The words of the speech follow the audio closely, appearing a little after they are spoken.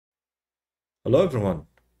Hello everyone.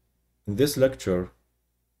 In this lecture,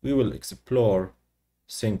 we will explore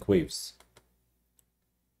sync waves.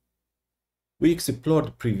 We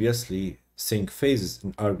explored previously sync phases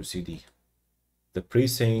in Argo CD, the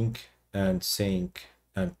pre-sync and sync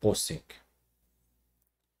and post-sync,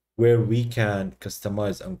 where we can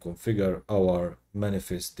customize and configure our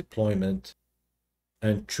manifest deployment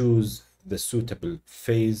and choose the suitable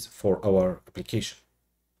phase for our application.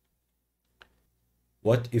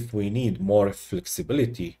 What if we need more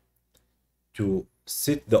flexibility to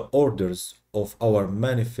set the orders of our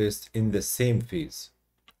manifest in the same phase?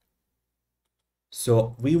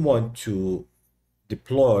 So we want to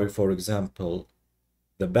deploy, for example,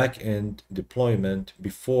 the back-end deployment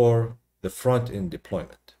before the front-end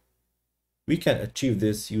deployment. We can achieve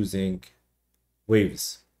this using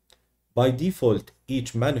waves. By default,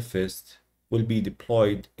 each manifest will be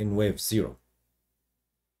deployed in wave 0.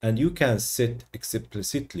 And you can set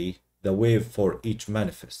explicitly the wave for each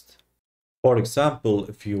manifest. For example,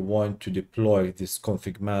 if you want to deploy this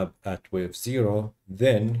config map at wave 0,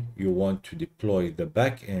 then you want to deploy the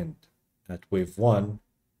backend at wave 1,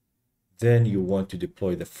 then you want to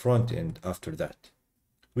deploy the front end after that.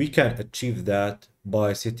 We can achieve that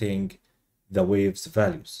by setting the waves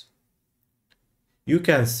values. You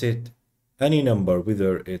can set any number,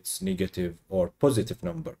 whether it's negative or positive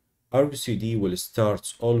number. Argo CD will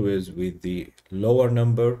start always with the lower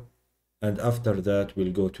number, and after that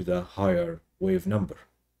we'll go to the higher wave number.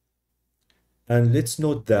 And let's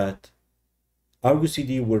note that Argo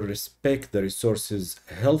CD will respect the resource's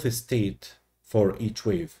health state for each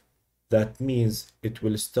wave. That means it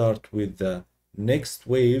will start with the next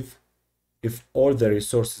wave if all the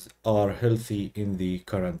resources are healthy in the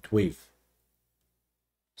current wave.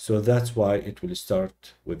 So that's why it will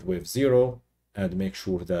start with wave 0 and make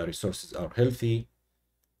sure the resources are healthy.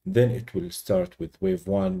 Then it will start with wave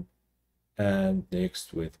 1 and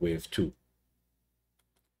next with wave 2.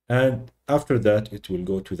 And after that, it will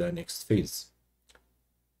go to the next phase.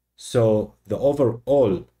 So the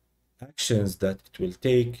overall actions that it will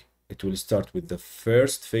take, it will start with the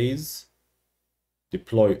first phase,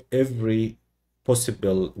 deploy every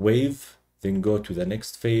possible wave, then go to the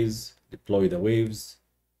next phase, deploy the waves,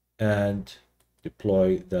 and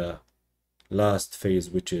deploy the last phase,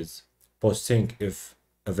 which is post-sync if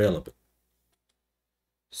available.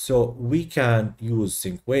 So we can use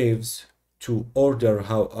sync waves to order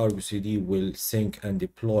how Argo CD will sync and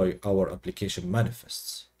deploy our application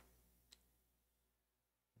manifests.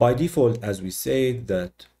 By default, as we say,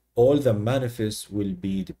 that all the manifests will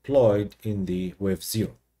be deployed in the wave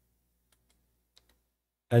 0.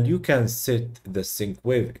 And you can set the sync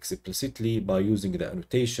wave explicitly by using the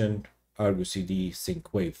annotation Argo CD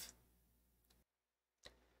sync wave.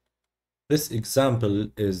 This example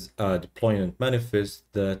is a deployment manifest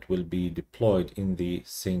that will be deployed in the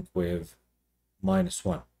sync wave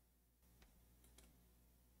 -1.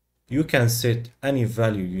 You can set any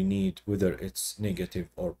value you need, whether it's negative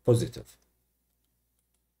or positive.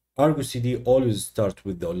 Argo CD always starts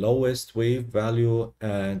with the lowest wave value,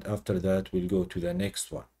 and after that we'll go to the next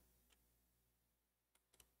one.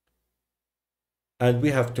 And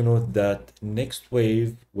we have to note that next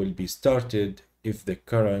wave will be started if the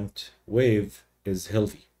current wave is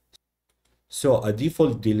healthy. So a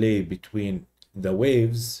default delay between the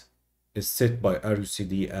waves is set by Argo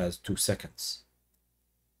CD as 2 seconds.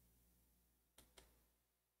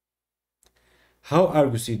 How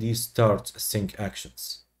Argo CD starts sync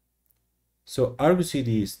actions? So Argo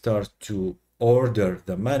CD starts to order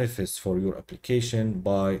the manifest for your application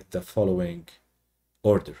by the following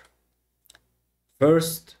order.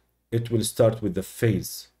 First, it will start with the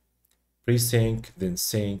phase, pre-sync, then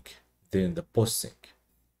sync, then the post-sync.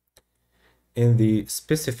 In the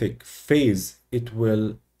specific phase, it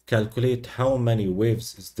will calculate how many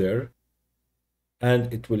waves is there,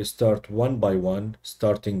 and it will start one by one,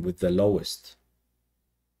 starting with the lowest.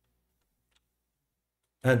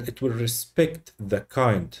 And it will respect the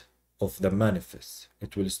kind of the manifest.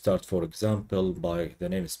 It will start, for example, by the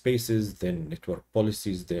namespaces, then network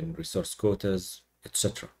policies, then resource quotas,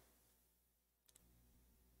 etc.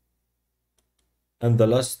 And the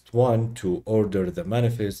last one to order the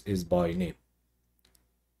manifest is by name.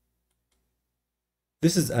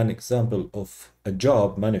 This is an example of a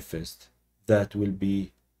job manifest that will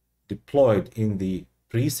be deployed in the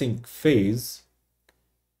pre-sync phase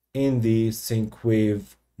in the sync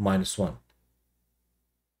wave -1.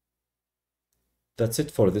 That's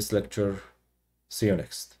it for this lecture. See you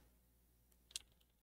next.